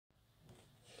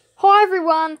Hi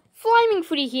everyone, Flaming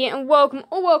Footy here and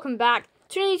welcome back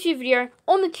to a new video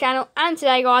on the channel. And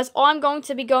today guys, I'm going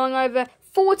to be going over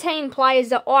 14 players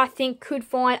that I think could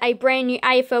find a brand new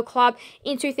AFL club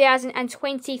in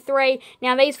 2023.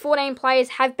 Now these 14 players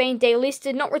have been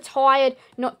delisted, not retired,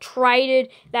 not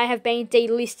traded, they have been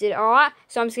delisted, alright?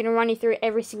 So I'm just going to run you through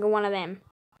every single one of them.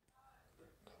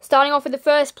 Starting off with the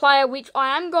first player, which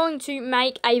I am going to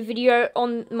make a video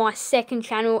on my second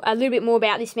channel, a little bit more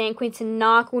about this man, Quinton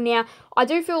Narkle. Now, I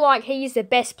do feel like he is the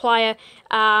best player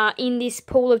in this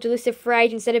pool of delisted free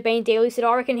agents that have been delisted.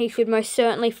 I reckon he should most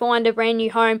certainly find a brand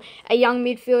new home, a young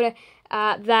midfielder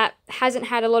that hasn't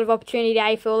had a lot of opportunity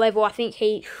at AFL level. I think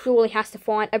he surely has to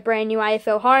find a brand new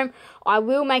AFL home. I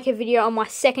will make a video on my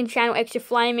second channel, Extra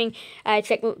Flaming.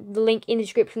 Check the link in the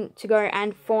description to go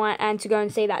and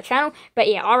see that channel. But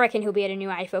yeah, I reckon he'll be at a new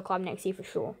AFL club next year for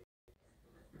sure.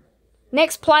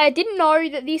 Next player, didn't know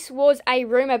that this was a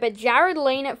rumour, but Jared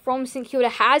Leanett from St Kilda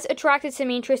has attracted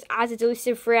some interest as a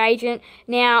delisted free agent.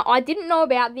 Now, I didn't know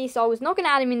about this, I was not going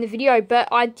to add him in the video, but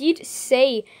I did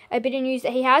see a bit of news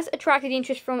that he has attracted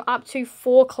interest from up to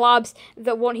 4 clubs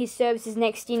that want his services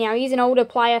next year. Now, he's an older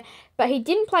player, but he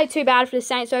didn't play too bad for the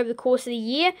Saints over the course of the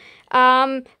year.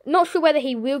 Not sure whether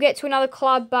he will get to another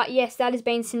club, but yes, that has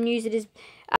been some news that is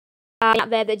out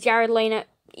there that Jared Leanett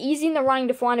is in the running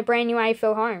to find a brand new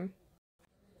AFL home.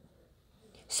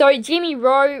 So, Jimmy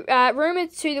Rowe,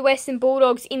 rumoured to the Western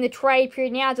Bulldogs in the trade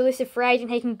period. Now, delisted free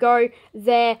agent, he can go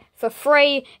there for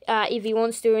free if he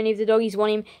wants to, and if the Doggies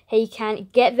want him, he can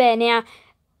get there. Now,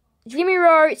 Jimmy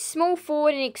Rowe, small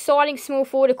forward, an exciting small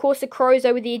forward. Of course, the Crows,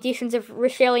 though, with the additions of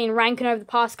Rochelle and Rankin over the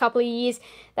past couple of years,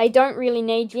 they don't really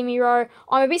need Jimmy Rowe.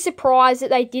 I'm a bit surprised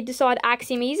that they did decide to axe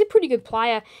him. He's a pretty good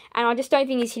player, and I just don't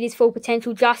think he's hit his full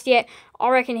potential just yet. I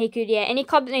reckon he could, yeah. Any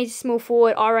club that needs a small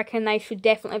forward, I reckon they should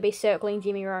definitely be circling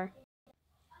Jimmy Rowe.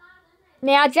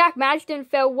 Now, Jack Marsden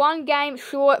fell 1 game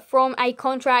short from a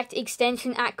contract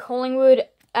extension at Collingwood.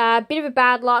 Bit of a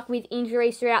bad luck with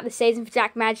injuries throughout the season for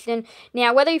Jack Marsden.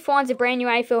 Now, whether he finds a brand new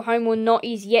AFL home or not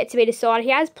is yet to be decided. He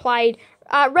has played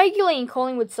regularly in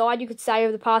Collingwood's side, you could say,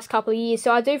 over the past couple of years.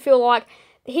 So I do feel like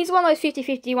he's one of those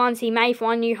 50-50 ones. He may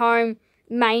find a new home,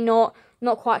 may not.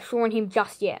 Not quite sure on him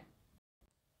just yet.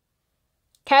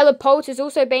 Caleb Poltz has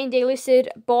also been delisted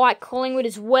by Collingwood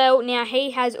as well. Now,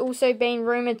 he has also been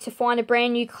rumoured to find a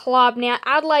brand new club. Now,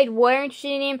 Adelaide were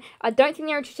interested in him. I don't think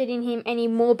they're interested in him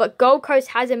anymore, but Gold Coast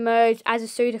has emerged as a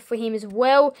suitor for him as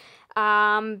well.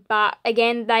 But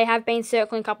again, they have been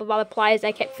circling a couple of other players.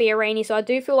 They kept Fiorini, so I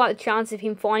do feel like the chance of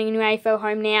him finding a new AFL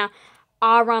home now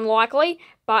are unlikely,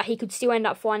 but he could still end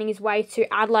up finding his way to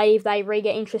Adelaide if they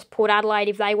re-get interest, Port Adelaide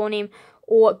if they want him,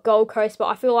 or Gold Coast, but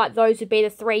I feel like those would be the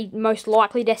 3 most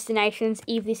likely destinations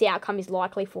if this outcome is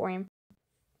likely for him.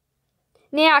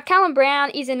 Now, Callum Brown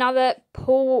is another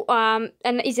player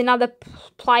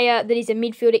that is a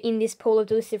midfielder in this pool of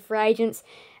delisted free agents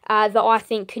that I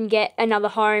think can get another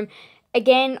home.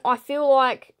 Again, I feel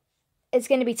like it's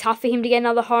going to be tough for him to get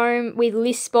another home with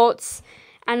list spots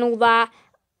and all that.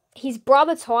 His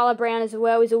brother Tyler Brown as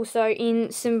well is also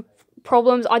in some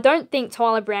problems. I don't think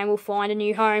Tyler Brown will find a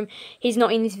new home. He's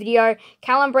not in this video.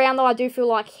 Callum Brown, though, I do feel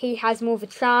like he has more of a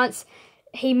chance.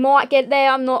 He might get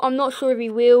there. I'm not sure if he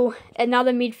will.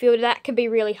 Another midfielder, that could be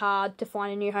really hard to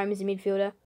find a new home as a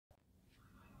midfielder.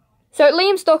 So,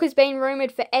 Liam Stock has been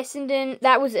rumoured for Essendon.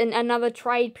 That was another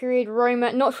trade period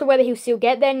rumour. Not sure whether he'll still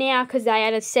get there now because they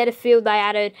added Setterfield, they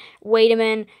added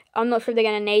Wiedemann. I'm not sure if they're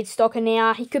going to need Stocker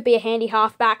now. He could be a handy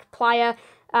halfback player.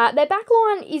 Their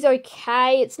backline is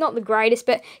okay. It's not the greatest,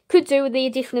 but could do with the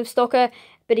addition of Stocker.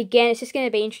 But again, it's just going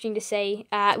to be interesting to see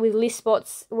with list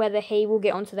spots whether he will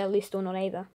get onto their list or not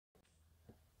either.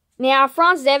 Now,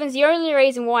 Francis Evans, the only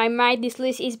reason why I made this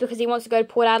list is because he wants to go to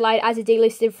Port Adelaide as a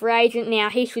delisted free agent. Now,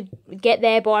 he should get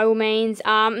there by all means.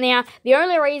 Now, the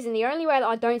only way that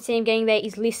I don't see him getting there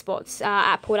is list spots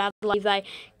at Port Adelaide if they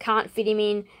can't fit him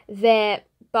in there.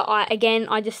 But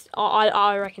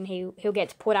I reckon he'll get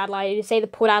to Port Adelaide. It's either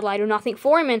Port Adelaide or nothing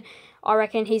for him, and I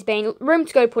reckon he's been rumored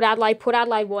to go to Port Adelaide. Port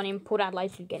Adelaide want him. Port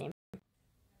Adelaide should get him.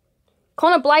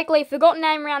 Connor Blakely, forgotten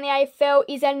name around the AFL,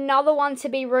 is another one to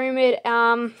be rumoured.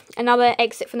 Another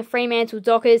exit from the Fremantle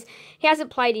Dockers. He hasn't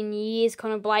played in years,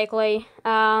 Connor Blakely.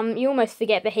 You almost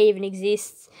forget that he even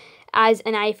exists as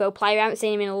an AFL player. I haven't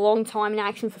seen him in a long time in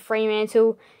action for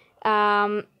Fremantle.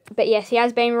 But yes, he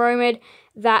has been rumoured.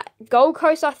 That Gold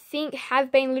Coast, I think,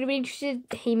 have been a little bit interested.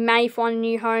 He may find a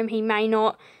new home, he may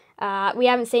not. We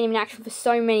haven't seen him in action for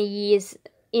so many years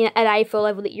at AFL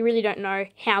level that you really don't know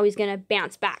how he's going to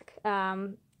bounce back,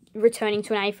 returning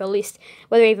to an AFL list.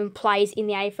 Whether he even plays in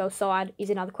the AFL side is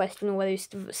another question, or whether he's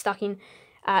stuck in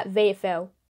VFL.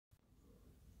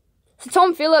 So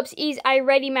Tom Phillips is a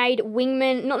ready-made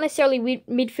wingman, not necessarily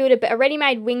midfielder, but a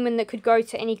ready-made wingman that could go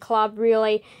to any club,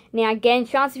 really. Now, again,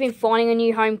 chance of him finding a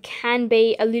new home can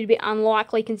be a little bit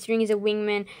unlikely, considering he's a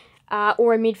wingman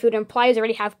or a midfielder, and players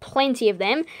already have plenty of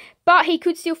them. But he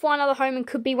could still find another home and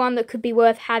could be one that could be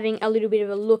worth having a little bit of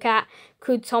a look at.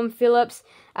 Could Tom Phillips.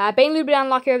 Been a little bit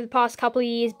unlucky over the past couple of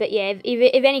years, but yeah,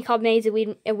 if any club needs a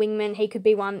wingman, he could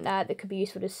be one that could be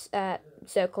useful to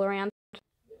circle around.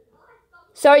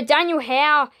 So Daniel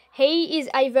Howe, he is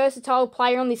a versatile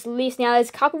player on this list. Now, there's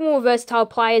a couple more versatile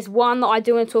players. One that I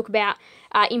do want to talk about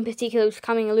in particular, which is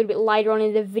coming a little bit later on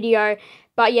in the video.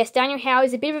 But yes, Daniel Howe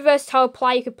is a bit of a versatile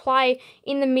player. He could play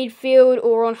in the midfield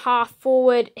or on half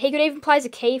forward. He could even play as a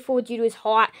key forward due to his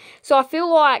height. So I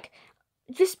feel like,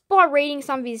 just by reading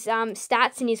some of his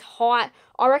stats and his height,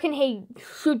 I reckon he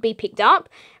should be picked up.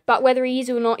 But whether he is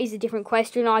or not is a different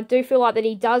question. I do feel like that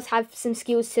he does have some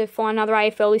skills to find another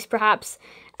AFL list, perhaps.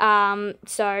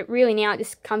 So really now it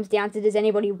just comes down to, does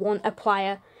anybody want a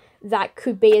player that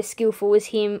could be as skillful as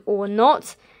him or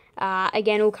not?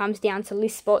 Again, it all comes down to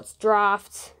list spots,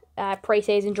 drafts,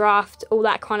 pre-season draft, all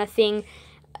that kind of thing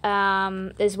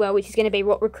as well, which is going to be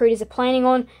what recruiters are planning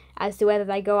on as to whether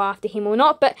they go after him or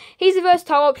not. But he's a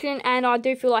versatile option, and I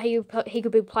do feel like he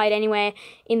could be played anywhere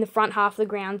in the front half of the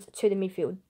ground to the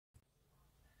midfield.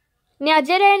 Now,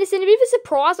 Jed Anderson, a bit of a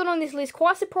surprise on this list.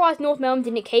 Quite surprised North Melbourne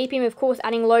didn't keep him. Of course,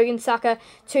 adding Logan Sucker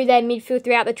to their midfield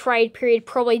throughout the trade period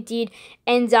probably did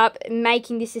end up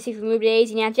making this decision a little bit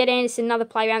easy. Now, Jed Anderson, another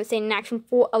player we haven't seen in action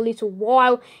for a little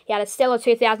while. He had a stellar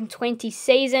 2020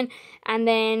 season, and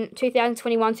then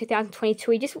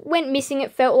 2021-2022, he just went missing,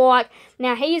 it felt like.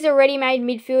 Now, he is a ready-made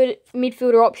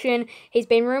midfielder option. He's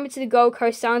been rumoured to the Gold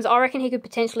Coast Suns. I reckon he could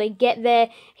potentially get there.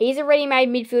 He's a ready-made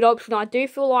midfield option. I do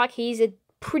feel like he's a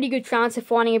pretty good chance of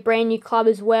finding a brand new club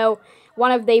as well.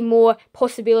 One of the more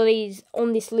possibilities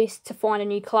on this list to find a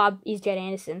new club is Jed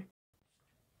Anderson.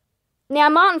 Now,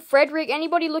 Martin Frederick,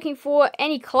 anybody looking for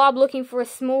any club looking for a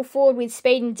small forward with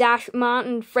speed and dash,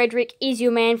 Martin Frederick is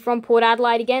your man from Port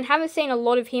Adelaide. Again, haven't seen a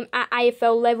lot of him at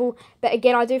AFL level, but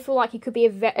again, I do feel like he could be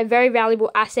a very valuable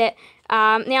asset.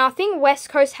 Now, I think West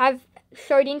Coast have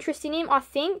showed interest in him,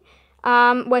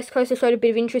 West Coast have showed a bit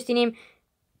of interest in him.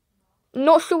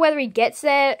 Not sure whether he gets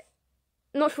there.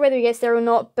 Not sure whether he gets there or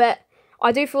not, but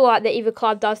I do feel like that if a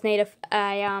club does need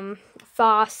a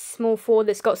fast, small forward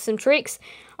that's got some tricks,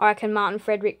 I reckon Martin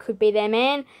Frederick could be their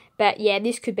man. But yeah,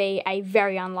 this could be a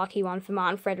very unlucky one for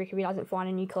Martin Frederick if he doesn't find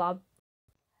a new club.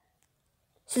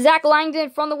 So Zach Langdon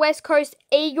from the West Coast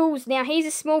Eagles. Now, he's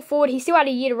a small forward. He still had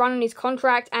a year to run on his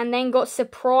contract and then got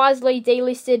surprisingly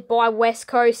delisted by West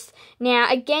Coast.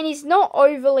 Now, again, he's not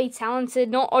overly talented,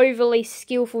 not overly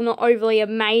skillful, not overly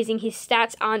amazing. His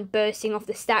stats aren't bursting off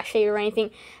the stat sheet or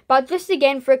anything. But just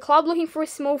again, for a club looking for a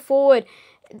small forward,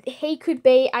 he could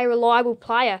be a reliable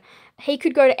player. He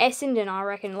could go to Essendon, I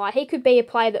reckon. Like, he could be a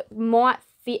player that might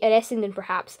fit at Essendon,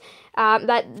 perhaps.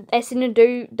 That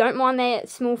Essendon don't mind their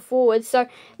small forwards. So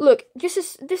look,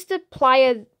 just a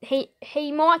player.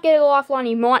 He might get a lifeline,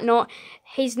 he might not.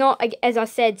 He's not, as I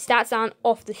said, stats aren't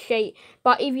off the sheet.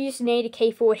 But if you just need a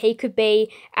key forward, he could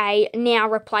be a now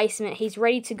replacement. He's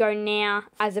ready to go now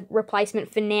as a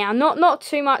replacement for now. Not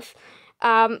too much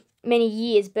many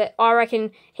years, but I reckon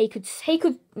he could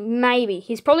maybe.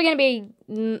 He's probably going to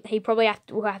be. He probably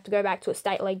will have to go back to a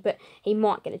state league, but he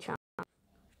might get a chance.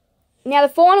 Now,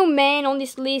 the final man on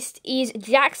this list is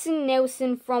Jackson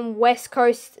Nelson from West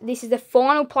Coast. This is the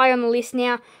final player on the list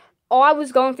now. I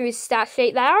was going through his stat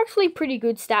sheet. They are actually pretty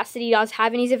good stats that he does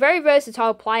have, and he's a very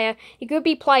versatile player. He could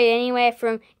be played anywhere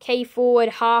from key forward,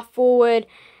 half forward,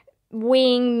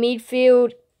 wing,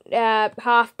 midfield,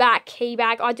 half back, key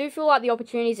back. I do feel like the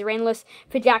opportunities are endless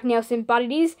for Jack Nelson, but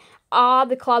are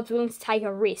the clubs willing to take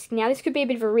a risk? Now, this could be a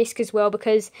bit of a risk as well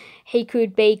because he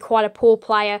could be quite a poor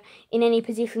player in any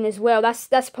position as well. That's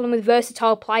the problem with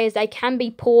versatile players. They can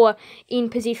be poor in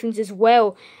positions as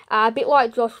well. A bit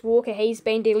like Josh Walker, he's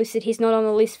been delisted. He's not on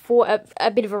the list for a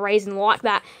bit of a reason like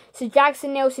that. So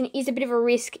Jackson Nelson is a bit of a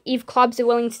risk if clubs are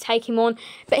willing to take him on.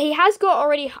 But he has got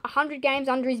already 100 games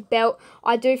under his belt.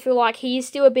 I do feel like he is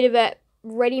still a bit of a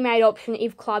ready-made option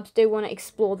if clubs do want to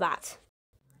explore that.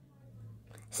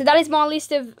 So that is my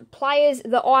list of players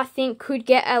that I think could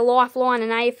get a lifeline,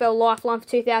 an AFL lifeline for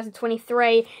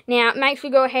 2023. Now, make sure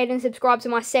you go ahead and subscribe to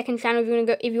my second channel if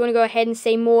you want to go ahead and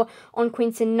see more on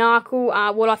Quinton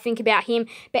Narkle, what I think about him.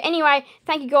 But anyway,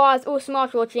 thank you guys all so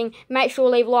much for watching. Make sure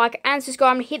to leave a like and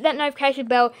subscribe and hit that notification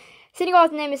bell so you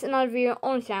guys never miss another video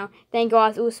on the channel. Thank you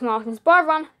guys all so much. Bye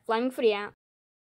everyone. Flaming Footy out.